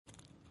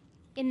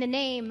In the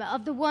name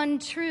of the one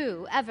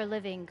true,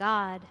 ever-living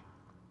God.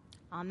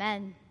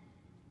 Amen.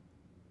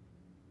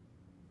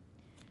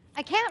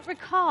 I can't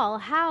recall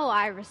how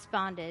I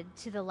responded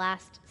to the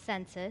last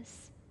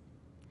census.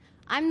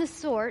 I'm the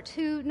sort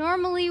who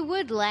normally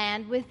would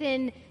land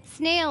within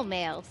snail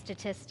mail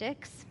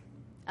statistics.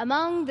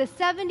 Among the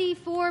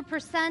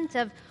 74%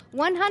 of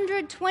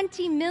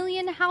 120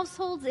 million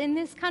households in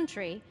this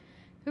country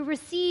who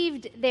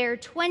received their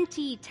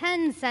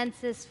 2010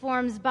 census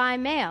forms by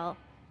mail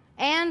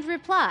and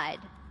replied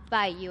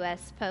by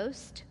U.S.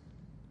 Post.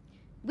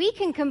 We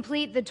can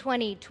complete the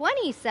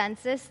 2020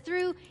 census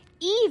through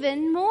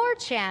even more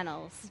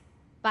channels,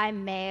 by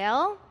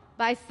mail,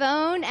 by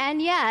phone,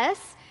 and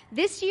yes,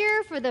 this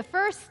year for the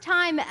first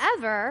time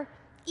ever,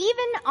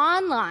 even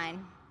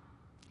online.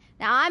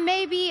 Now, I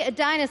may be a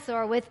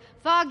dinosaur with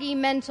foggy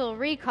mental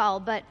recall,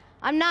 but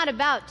I'm not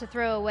about to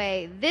throw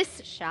away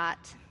this shot.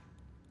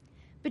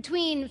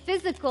 Between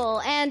physical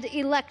and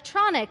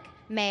electronic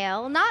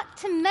mail, not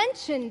to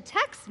mention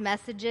text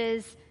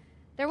messages,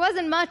 there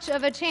wasn't much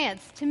of a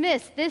chance to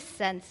miss this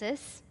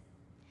census.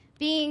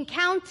 Being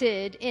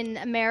counted in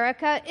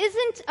America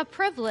isn't a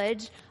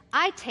privilege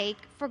I take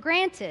for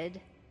granted.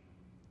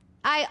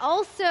 I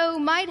also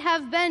might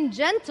have been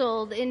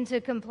gentled into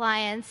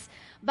compliance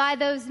by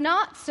those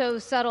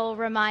not-so-subtle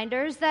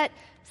reminders that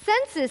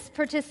census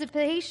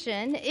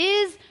participation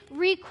is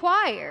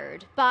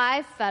required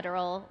by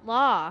federal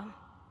law.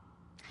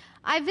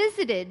 I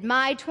visited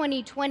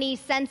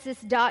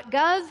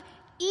my2020census.gov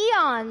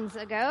eons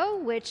ago,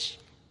 which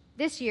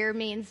this year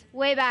means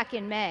way back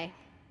in May.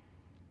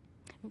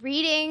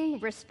 Reading,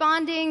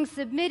 responding,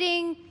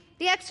 submitting,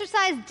 the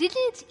exercise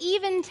didn't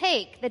even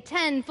take the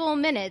 10 full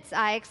minutes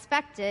I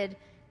expected.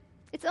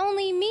 It's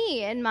only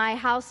me in my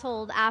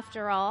household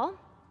after all.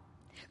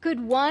 Could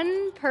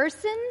one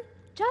person,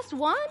 just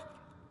one,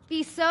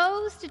 be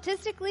so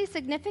statistically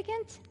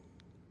significant?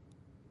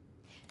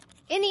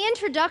 In the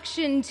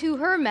introduction to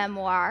her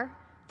memoir,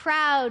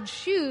 Proud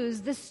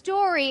Shoes, the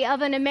story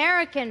of an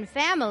American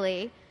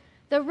family,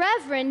 the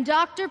Reverend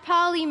Dr.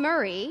 Polly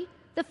Murray,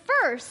 the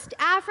first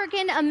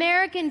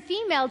African-American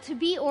female to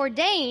be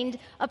ordained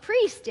a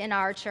priest in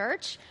our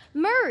church,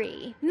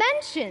 Murray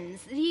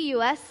mentions the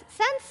U.S.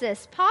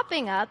 Census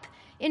popping up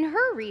in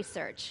her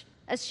research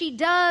as she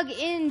dug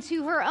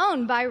into her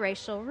own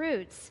biracial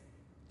roots.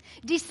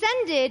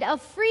 Descended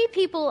of free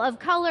people of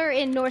color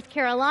in North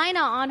Carolina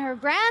on her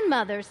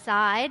grandmother's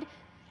side,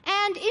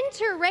 and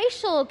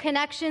interracial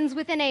connections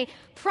within a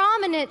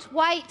prominent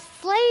white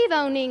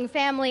slave-owning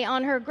family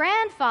on her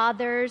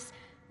grandfather's,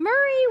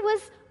 Murray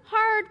was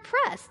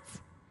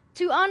hard-pressed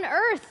to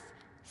unearth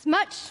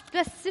much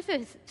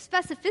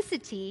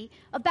specificity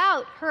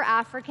about her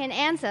African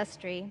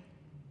ancestry.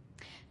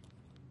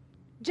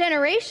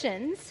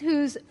 Generations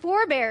whose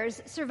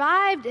forebears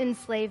survived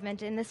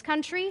enslavement in this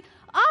country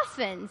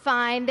often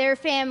find their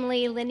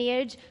family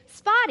lineage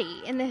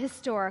spotty in the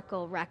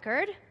historical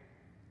record.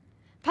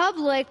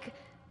 Public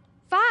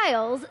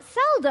files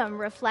seldom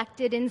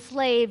reflected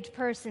enslaved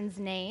persons'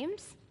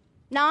 names,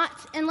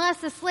 not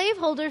unless a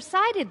slaveholder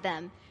cited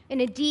them in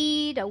a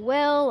deed, a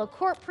will, a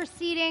court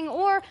proceeding,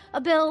 or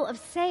a bill of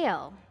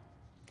sale.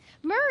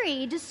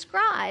 Murray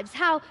describes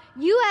how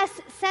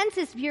U.S.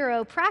 Census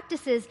Bureau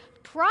practices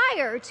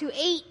prior to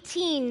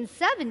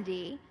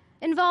 1870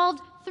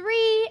 involved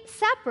 3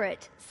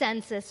 separate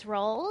census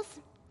rolls,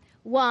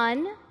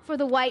 one for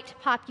the white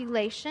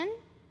population,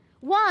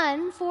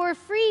 one for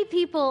free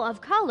people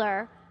of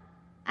color,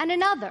 and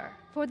another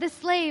for the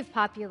slave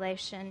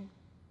population.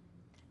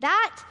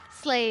 That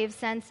slave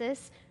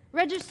census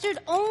registered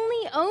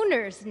only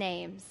owners'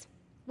 names,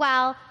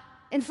 while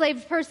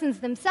enslaved persons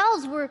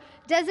themselves were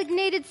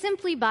designated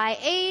simply by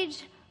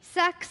age,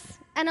 sex,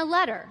 and a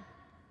letter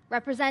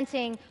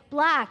representing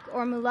black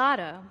or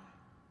mulatto.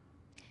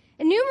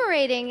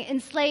 Enumerating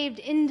enslaved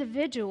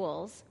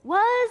individuals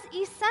was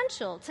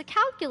essential to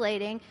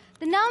calculating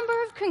the number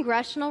of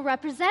congressional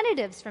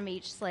representatives from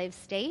each slave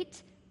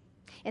state.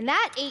 In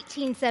that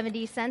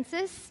 1870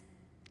 census,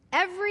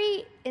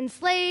 every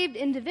enslaved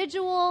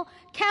individual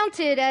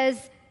counted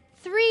as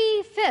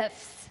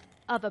 3/5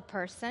 of a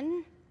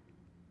person.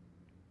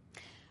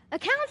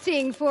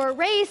 Accounting for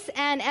race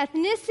and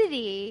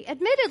ethnicity,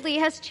 admittedly,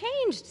 has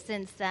changed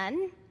since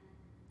then.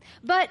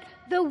 But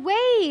the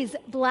ways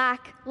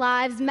Black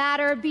lives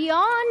matter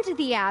beyond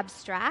the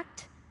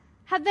abstract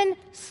have been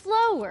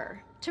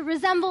slower to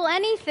resemble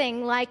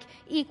anything like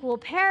equal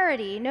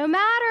parity, no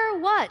matter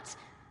what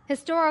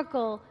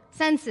historical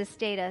census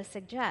data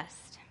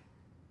suggest.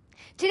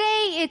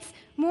 Today, it's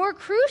more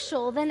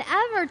crucial than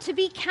ever to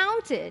be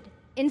counted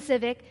in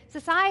civic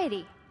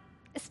society,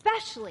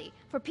 especially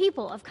for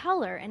people of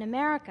color in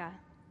America.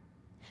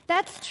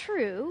 That's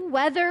true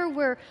whether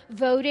we're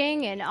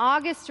voting in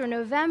August or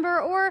November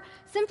or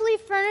simply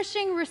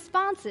furnishing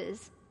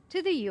responses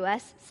to the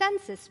U.S.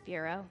 Census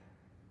Bureau.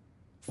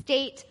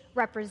 State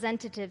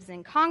representatives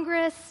in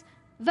Congress,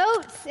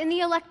 votes in the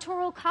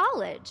Electoral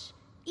College,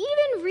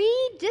 even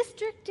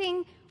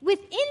redistricting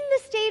within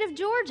the state of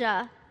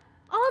Georgia,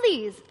 all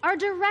these are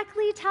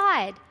directly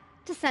tied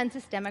to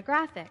census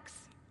demographics.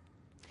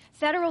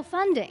 Federal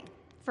funding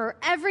for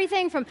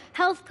everything from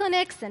health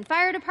clinics and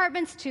fire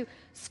departments to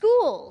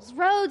schools,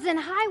 roads, and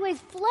highways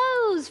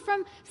flows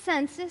from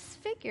census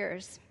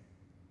figures.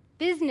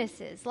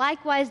 Businesses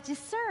likewise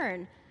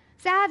discern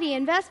savvy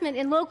investment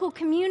in local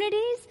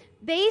communities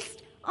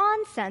based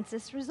on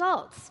census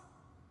results,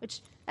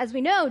 which, as we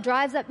know,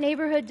 drives up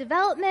neighborhood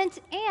development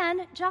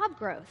and job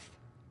growth.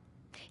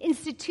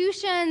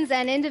 Institutions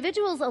and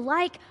individuals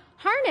alike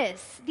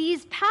harness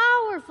these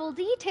powerful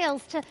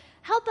details to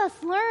help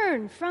us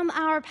learn from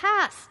our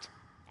past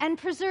and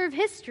preserve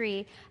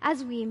history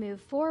as we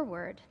move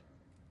forward.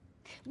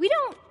 We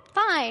don't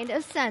find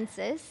a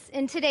census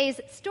in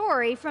today's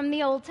story from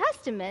the Old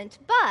Testament,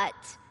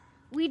 but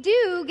we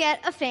do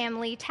get a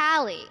family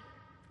tally.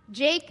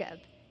 Jacob,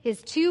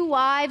 his 2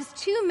 wives,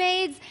 2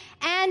 maids,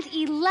 and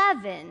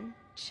 11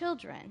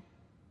 children.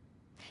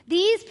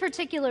 These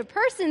particular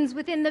persons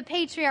within the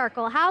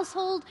patriarchal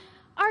household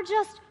are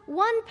just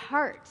one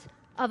part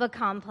of a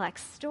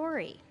complex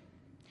story.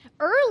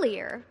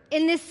 Earlier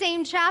in this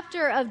same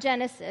chapter of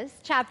Genesis,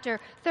 chapter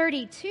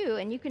 32,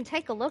 and you can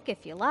take a look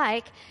if you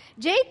like,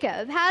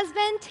 Jacob has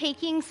been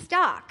taking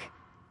stock,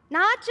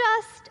 not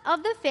just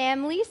of the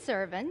family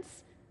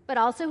servants, but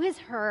also his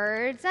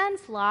herds and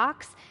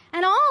flocks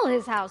and all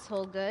his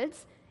household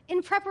goods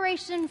in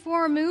preparation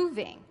for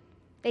moving.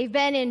 They've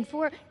been in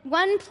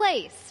one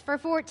place for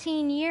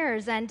 14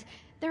 years, and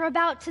they're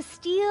about to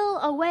steal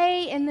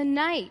away in the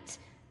night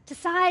to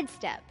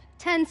sidestep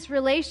tense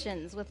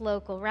relations with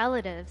local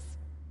relatives.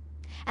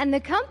 And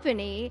the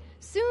company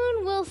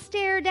soon will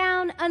stare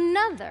down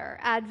another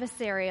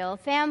adversarial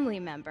family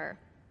member.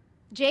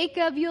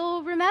 Jacob,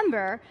 you'll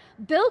remember,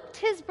 bilked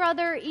his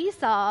brother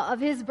Esau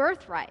of his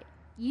birthright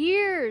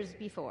years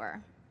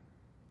before.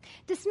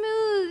 To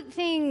smooth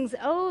things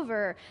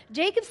over,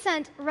 Jacob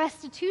sent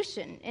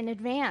restitution in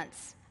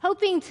advance,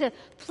 hoping to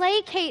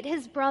placate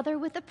his brother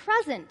with a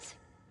present: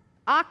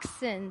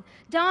 oxen,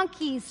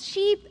 donkeys,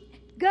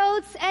 sheep,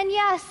 goats, and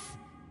yes,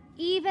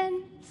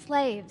 even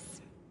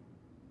slaves.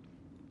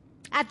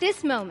 At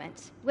this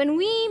moment, when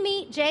we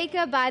meet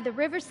Jacob by the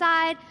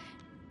riverside,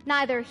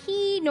 neither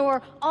he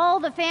nor all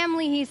the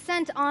family he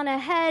sent on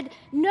ahead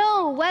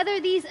know whether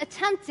these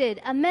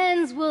attempted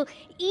amends will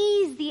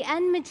ease the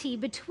enmity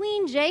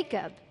between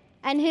Jacob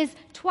and his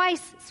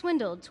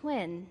twice-swindled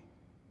twin.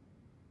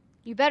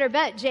 You better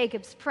bet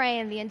Jacob's prey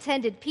and the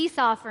intended peace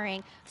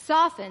offering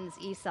softens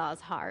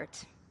Esau's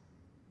heart.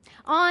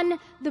 On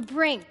the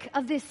brink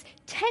of this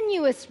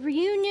tenuous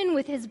reunion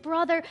with his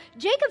brother,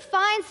 Jacob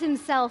finds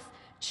himself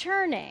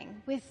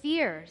churning with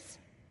fears,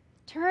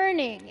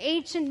 turning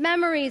ancient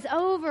memories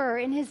over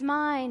in his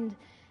mind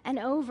and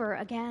over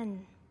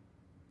again.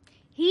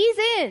 He's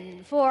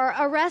in for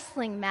a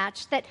wrestling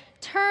match that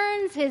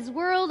turns his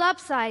world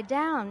upside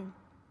down.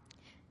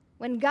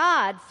 When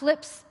God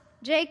flips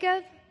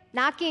Jacob,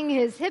 knocking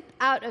his hip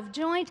out of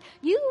joint,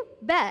 you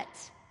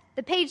bet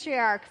the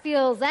patriarch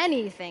feels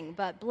anything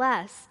but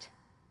blessed.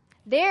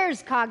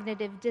 There's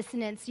cognitive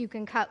dissonance you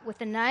can cut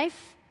with a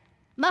knife.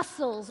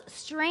 Muscles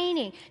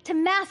straining to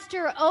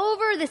master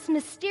over this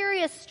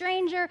mysterious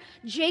stranger,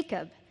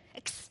 Jacob,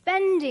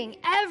 expending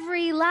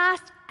every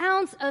last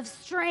ounce of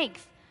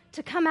strength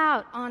to come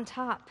out on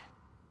top.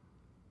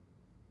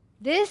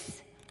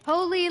 This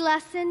holy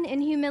lesson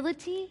in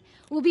humility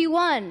will be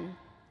one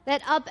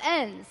that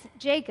upends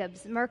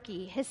Jacob's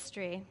murky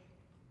history.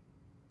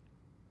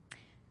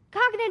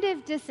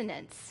 Cognitive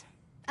dissonance,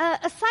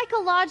 a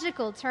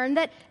psychological term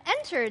that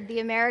entered the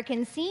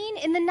American scene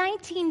in the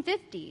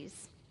 1950s.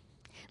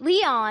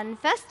 Leon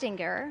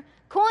Festinger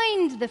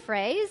coined the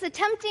phrase,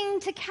 attempting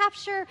to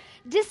capture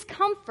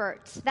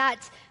discomfort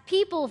that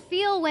people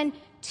feel when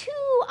 2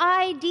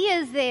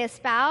 ideas they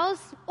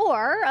espouse,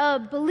 or a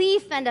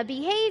belief and a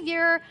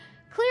behavior,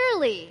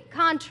 clearly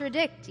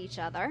contradict each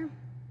other.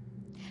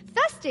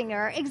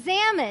 Festinger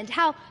examined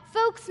how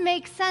folks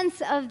make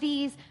sense of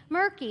these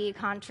murky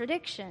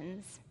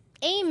contradictions,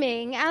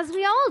 aiming, as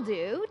we all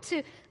do,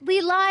 to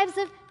lead lives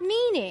of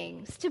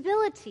meaning,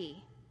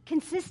 stability,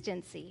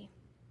 consistency.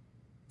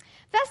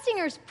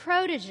 Festinger's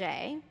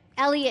protege,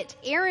 Elliot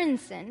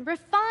Aronson,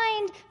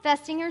 refined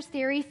Festinger's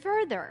theory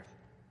further.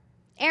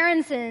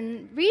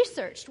 Aronson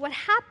researched what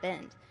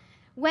happened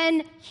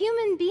when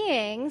human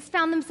beings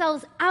found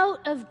themselves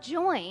out of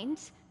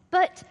joint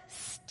but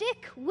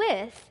stick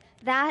with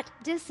that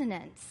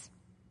dissonance.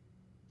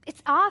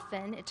 It's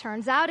often, it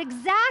turns out,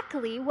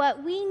 exactly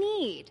what we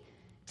need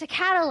to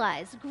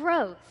catalyze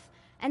growth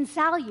and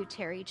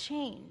salutary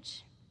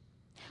change.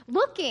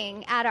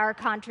 Looking at our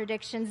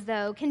contradictions,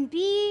 though, can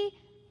be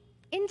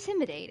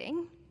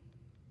intimidating,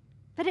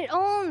 but it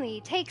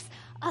only takes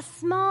a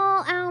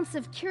small ounce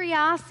of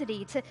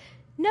curiosity to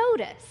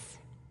notice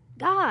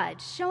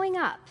God showing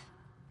up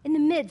in the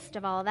midst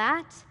of all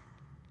that,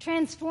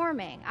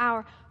 transforming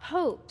our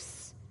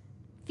hopes,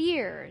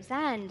 fears,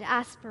 and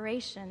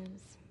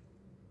aspirations.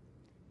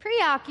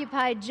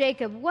 Preoccupied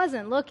Jacob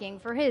wasn't looking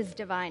for his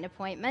divine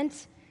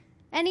appointment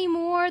any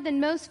more than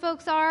most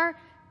folks are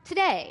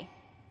today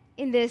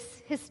in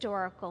this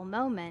historical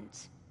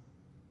moment.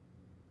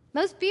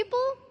 Most people,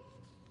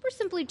 we're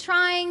simply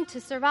trying to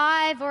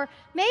survive, or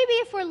maybe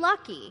if we're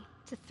lucky,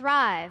 to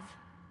thrive.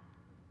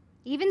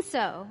 Even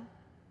so,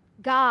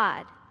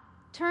 God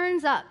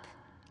turns up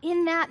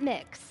in that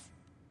mix,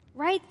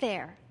 right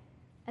there,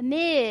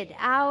 amid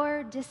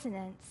our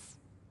dissonance.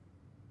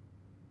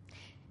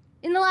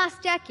 In the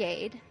last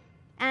decade,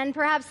 and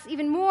perhaps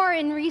even more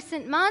in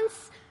recent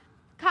months,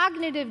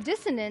 cognitive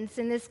dissonance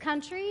in this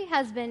country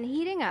has been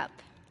heating up.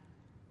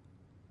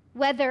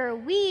 Whether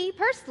we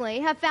personally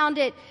have found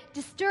it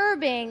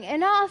disturbing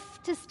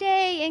enough to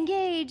stay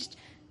engaged,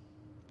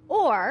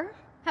 or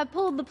have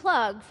pulled the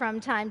plug from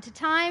time to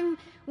time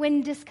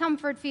when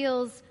discomfort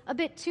feels a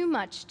bit too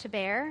much to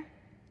bear,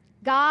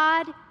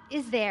 God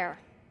is there,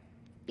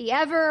 the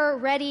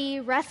ever-ready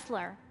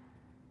wrestler,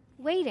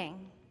 waiting.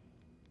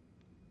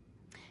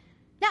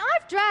 Now,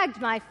 I've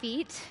dragged my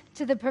feet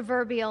to the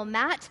proverbial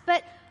mat,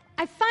 but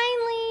I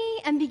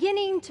finally am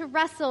beginning to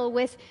wrestle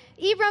with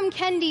Ibram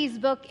Kendi's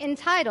book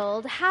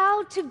entitled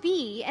How to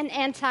Be an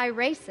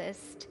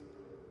Anti-Racist.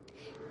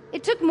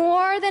 It took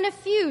more than a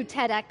few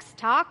TEDx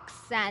talks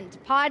and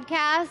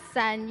podcasts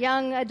and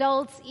young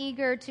adults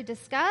eager to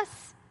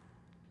discuss,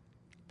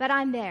 but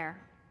I'm there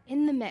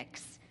in the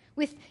mix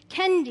with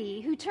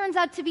Kendi, who turns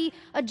out to be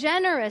a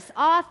generous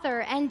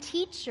author and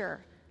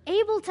teacher,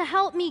 able to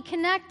help me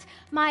connect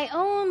my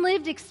own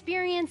lived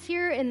experience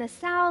here in the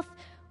South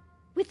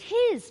with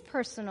his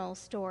personal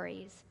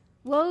stories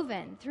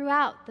woven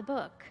throughout the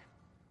book.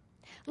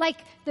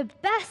 Like the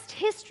best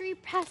history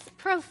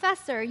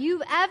professor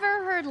you've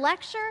ever heard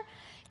lecture,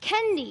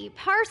 Kendi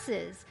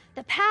parses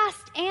the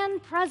past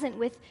and present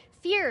with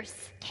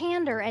fierce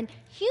candor and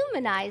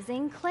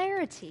humanizing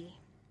clarity.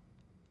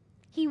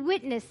 He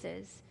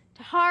witnesses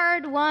to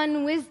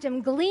hard-won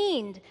wisdom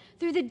gleaned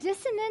through the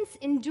dissonance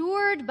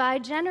endured by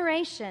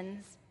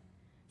generations,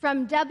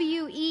 from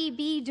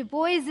W.E.B. Du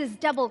Bois's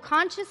double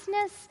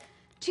consciousness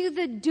to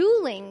the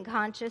dueling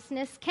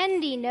consciousness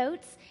Kendi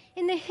notes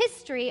in the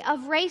history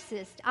of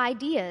racist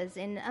ideas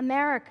in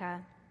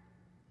America.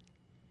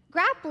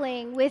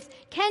 Grappling with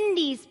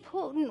Kendi's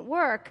potent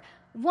work,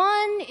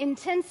 one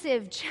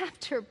intensive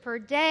chapter per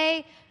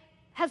day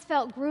has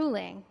felt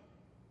grueling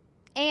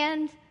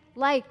and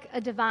like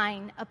a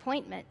divine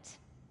appointment.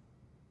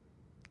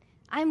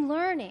 I'm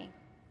learning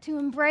to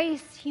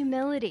embrace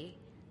humility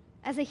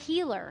as a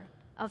healer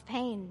of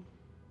pain.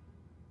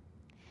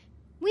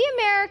 We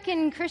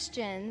American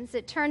Christians,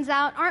 it turns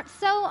out, aren't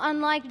so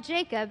unlike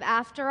Jacob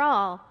after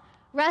all,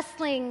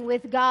 wrestling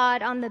with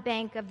God on the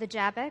bank of the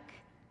Jabbok.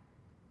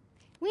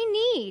 We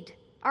need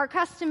our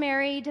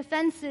customary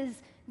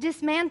defenses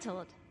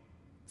dismantled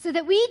so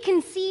that we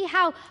can see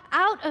how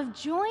out of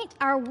joint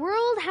our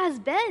world has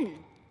been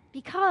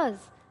because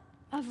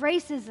of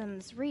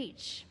racism's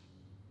reach.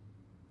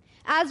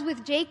 As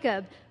with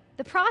Jacob,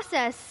 the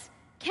process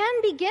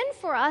can begin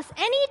for us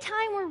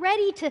anytime we're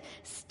ready to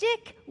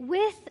stick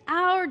with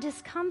our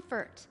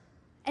discomfort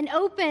and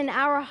open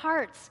our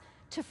hearts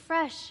to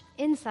fresh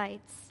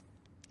insights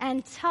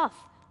and tough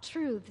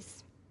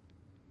truths.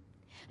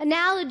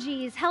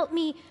 Analogies help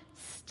me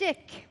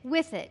stick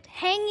with it,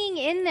 hanging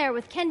in there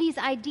with Kendi's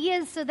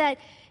ideas so that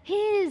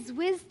his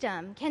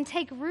wisdom can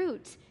take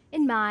root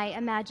in my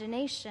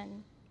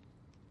imagination.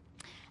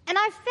 And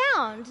I've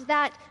found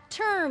that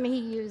term he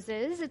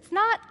uses, it's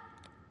not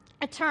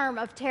a term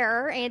of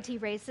terror,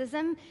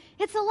 anti-racism.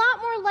 It's a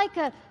lot more like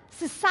a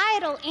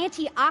societal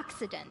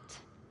antioxidant,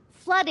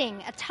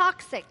 flooding a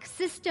toxic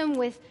system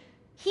with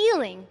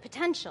healing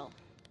potential.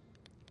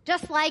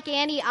 Just like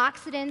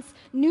antioxidants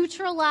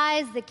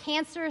neutralize the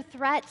cancer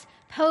threat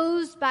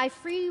posed by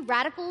free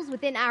radicals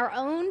within our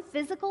own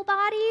physical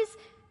bodies,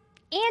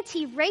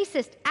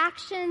 anti-racist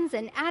actions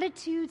and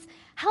attitudes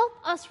help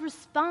us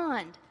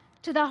respond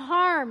to the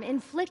harm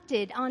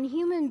inflicted on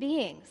human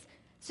beings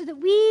so that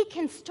we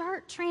can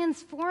start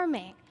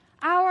transforming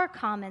our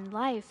common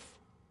life.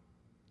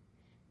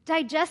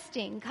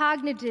 Digesting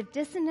cognitive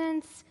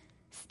dissonance,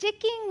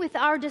 sticking with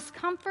our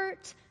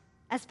discomfort,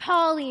 as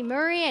Paul E.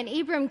 Murray and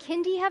Ibram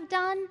Kendi have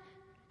done,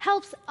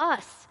 helps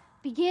us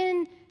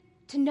begin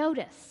to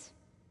notice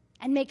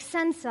and make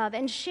sense of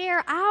and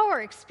share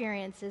our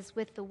experiences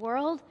with the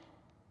world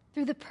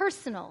through the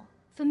personal,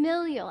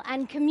 familial,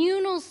 and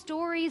communal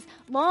stories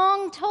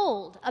long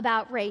told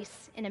about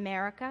race in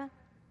America.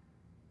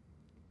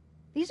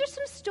 These are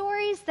some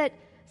stories that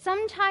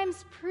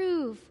sometimes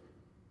prove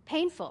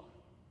painful,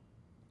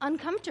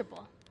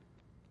 uncomfortable.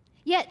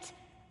 Yet,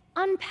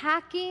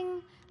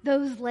 unpacking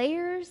those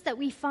layers that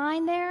we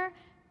find there,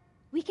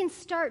 we can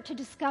start to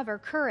discover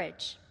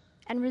courage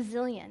and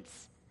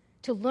resilience,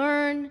 to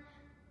learn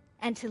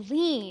and to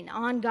lean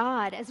on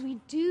God as we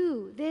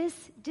do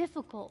this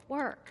difficult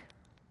work.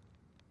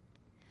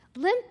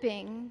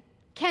 Limping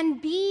can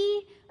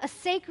be a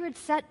sacred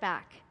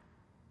setback,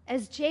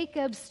 as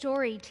Jacob's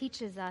story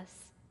teaches us,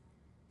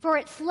 for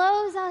it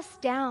slows us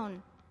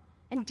down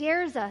and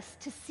dares us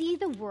to see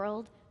the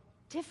world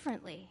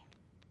differently.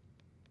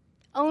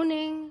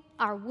 Owning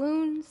our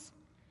wounds,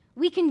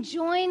 we can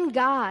join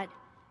God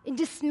in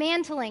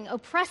dismantling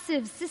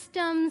oppressive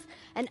systems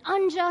and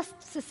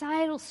unjust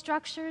societal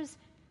structures.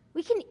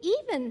 We can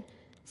even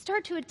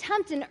start to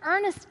attempt an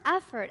earnest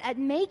effort at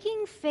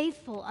making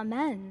faithful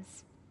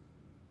amends.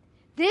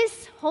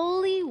 This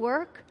holy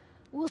work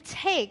will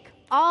take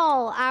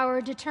all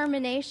our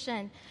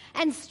determination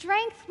and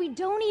strength we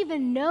don't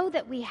even know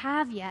that we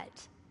have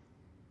yet.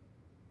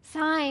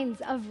 Signs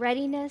of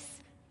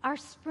readiness are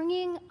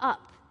springing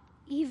up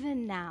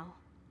even now.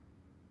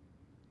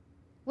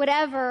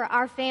 Whatever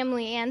our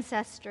family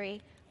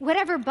ancestry,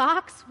 whatever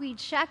box we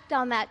checked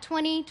on that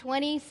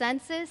 2020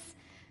 census,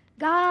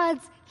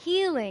 God's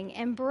healing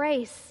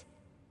embrace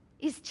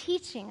is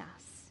teaching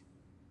us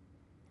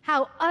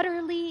how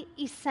utterly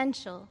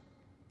essential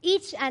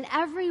each and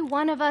every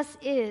one of us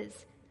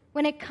is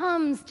when it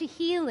comes to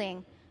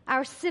healing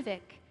our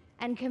civic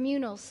and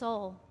communal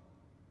soul.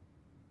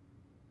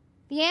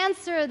 The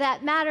answer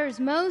that matters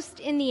most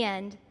in the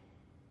end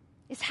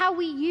is how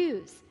we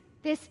use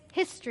this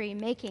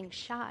history-making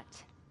shot.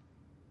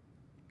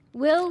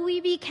 Will we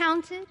be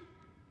counted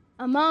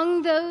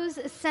among those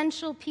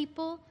essential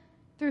people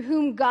through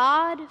whom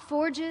God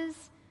forges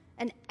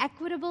an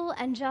equitable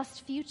and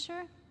just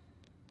future?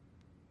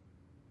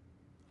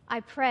 I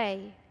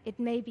pray it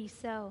may be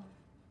so.